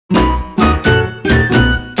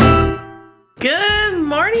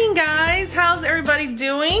everybody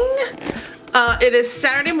doing? It is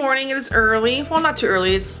Saturday morning. It is early. Well, not too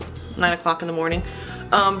early. It's 9 o'clock in the morning.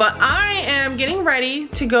 But I am getting ready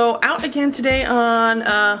to go out again today on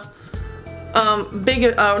not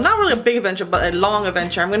really a big adventure, but a long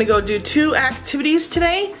adventure. I'm gonna go do 2 activities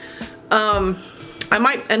today. I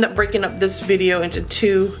might end up breaking up this video into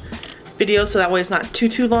 2 videos so that way it's not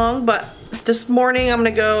too long. But this morning I'm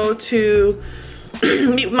gonna go to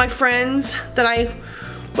meet my friends that I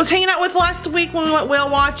was hanging out with last week when we went whale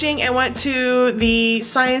watching and went to the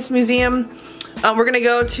Science Museum. We're gonna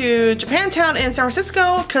go to Japantown in San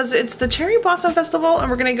Francisco because it's the Cherry Blossom Festival, and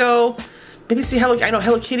we're gonna go maybe see I know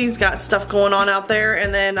Hello Kitty's got stuff going on out there,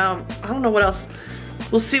 and then I don't know what else.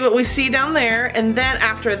 We'll see what we see down there, and then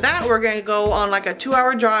after that we're gonna go on like a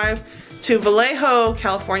 2-hour drive to Vallejo,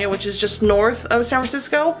 California, which is just north of San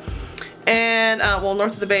Francisco, and well,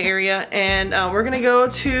 north of the Bay Area, and we're gonna go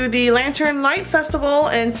to the Lantern Light Festival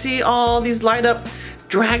and see all these light up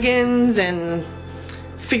dragons and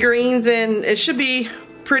figurines, and it should be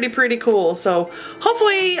pretty cool. So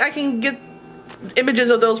hopefully I can get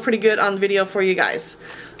images of those pretty good on video for you guys.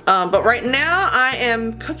 But right now I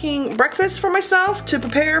am cooking breakfast for myself to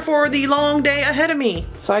prepare for the long day ahead of me.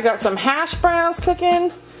 So I got some hash browns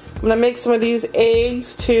cooking. I'm gonna make some of these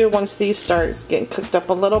eggs too once these start getting cooked up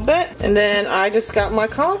a little bit. And then I just got my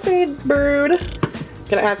coffee brewed.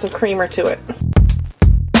 Gonna add some creamer to it.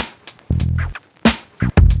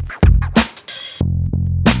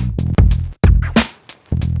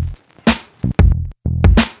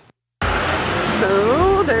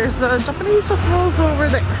 So there's the Japanese festivals over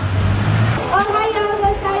there.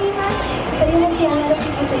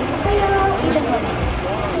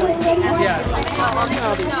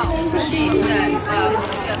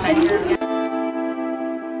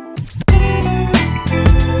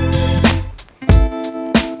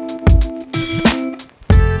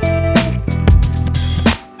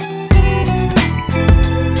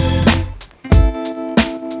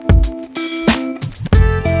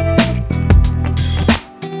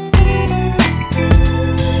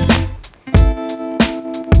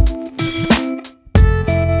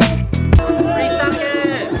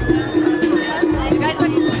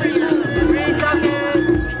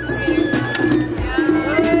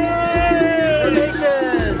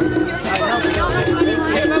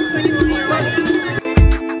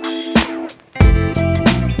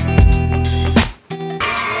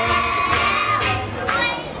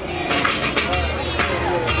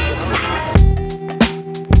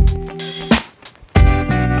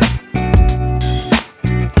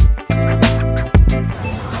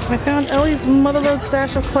 I found Ellie's mother-load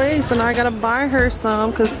stash of clays, and I gotta buy her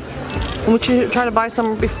some because when we tried to buy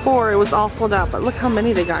some before, it was all sold out. But look how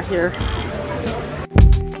many they got here.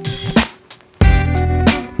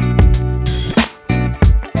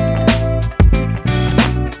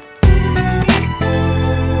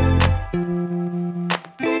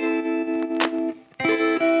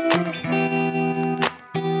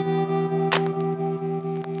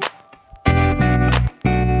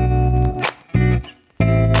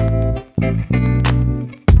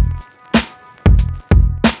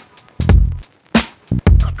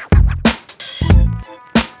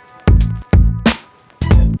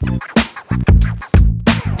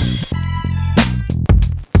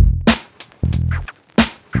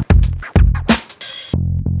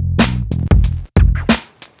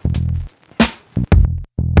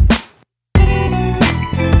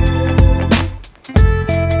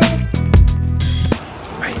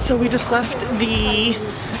 So we just left the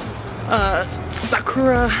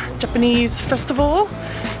Sakura Japanese Festival,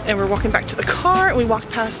 and we're walking back to the car, and we walked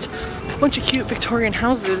past a bunch of cute Victorian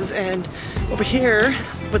houses, and over here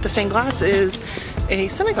with the stained glass is a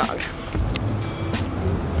synagogue.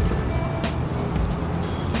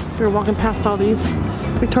 So we're walking past all these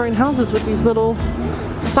Victorian houses with these little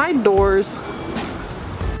side doors.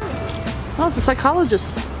 Oh, it's a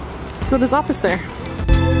psychologist. Go to his office there.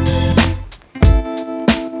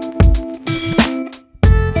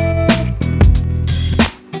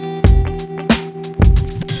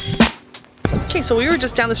 Okay, so we were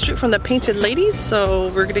just down the street from the Painted Ladies, so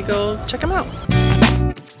we're gonna go check them out.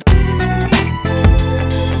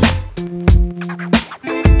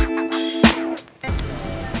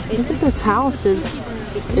 Look at this house,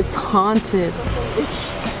 it's haunted.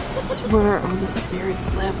 It's where all the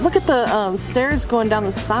spirits live. Look at the stairs going down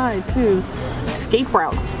the side too. Escape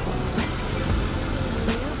routes.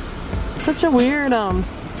 Such a weird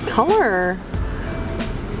color.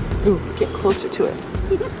 Ooh, get closer to it.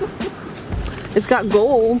 It's got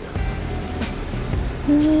gold.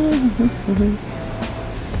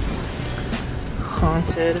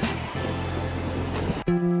 Haunted.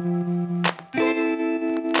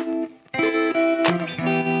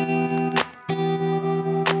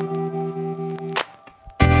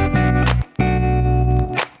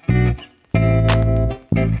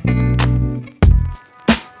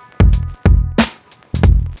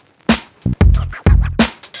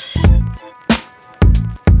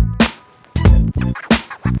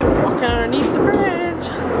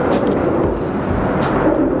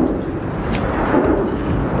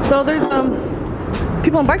 Oh, there's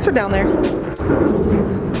people on bikes are down there.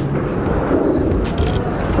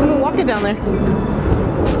 People walking down there.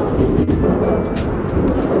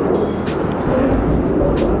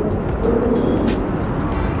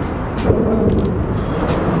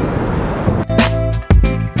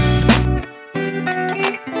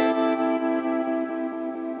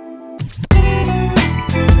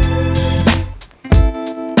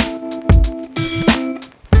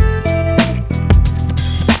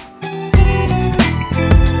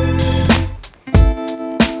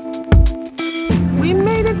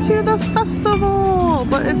 To the festival,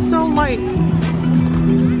 but it's still light.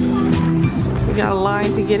 We got a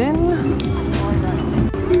line to get in.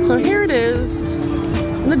 So here it is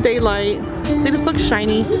in the daylight. They just look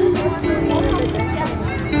shiny,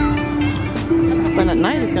 but at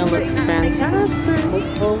night it's gonna look fantastic.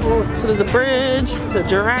 So there's a bridge, the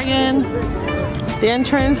dragon, the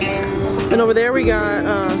entrance, and over there we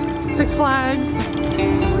got Six Flags.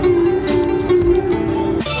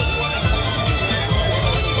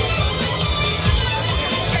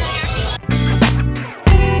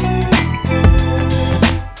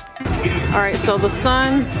 Alright, so the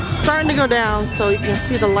sun's starting to go down, so you can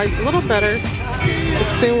see the lights a little better.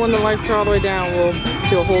 But soon when the lights are all the way down, we'll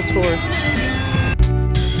do a whole tour.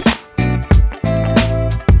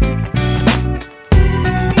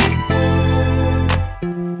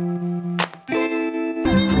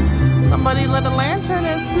 Somebody lit a lantern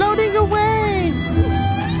and it's floating away!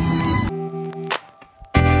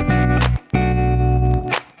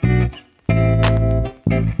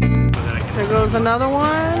 There goes another one,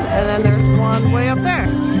 and then there's one way up there.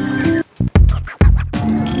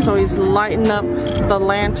 So he's lighting up the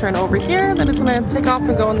lantern over here, then it's gonna take off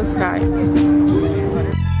and go in the sky.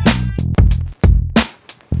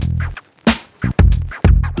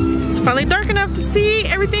 It's finally dark enough to see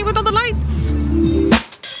everything with all the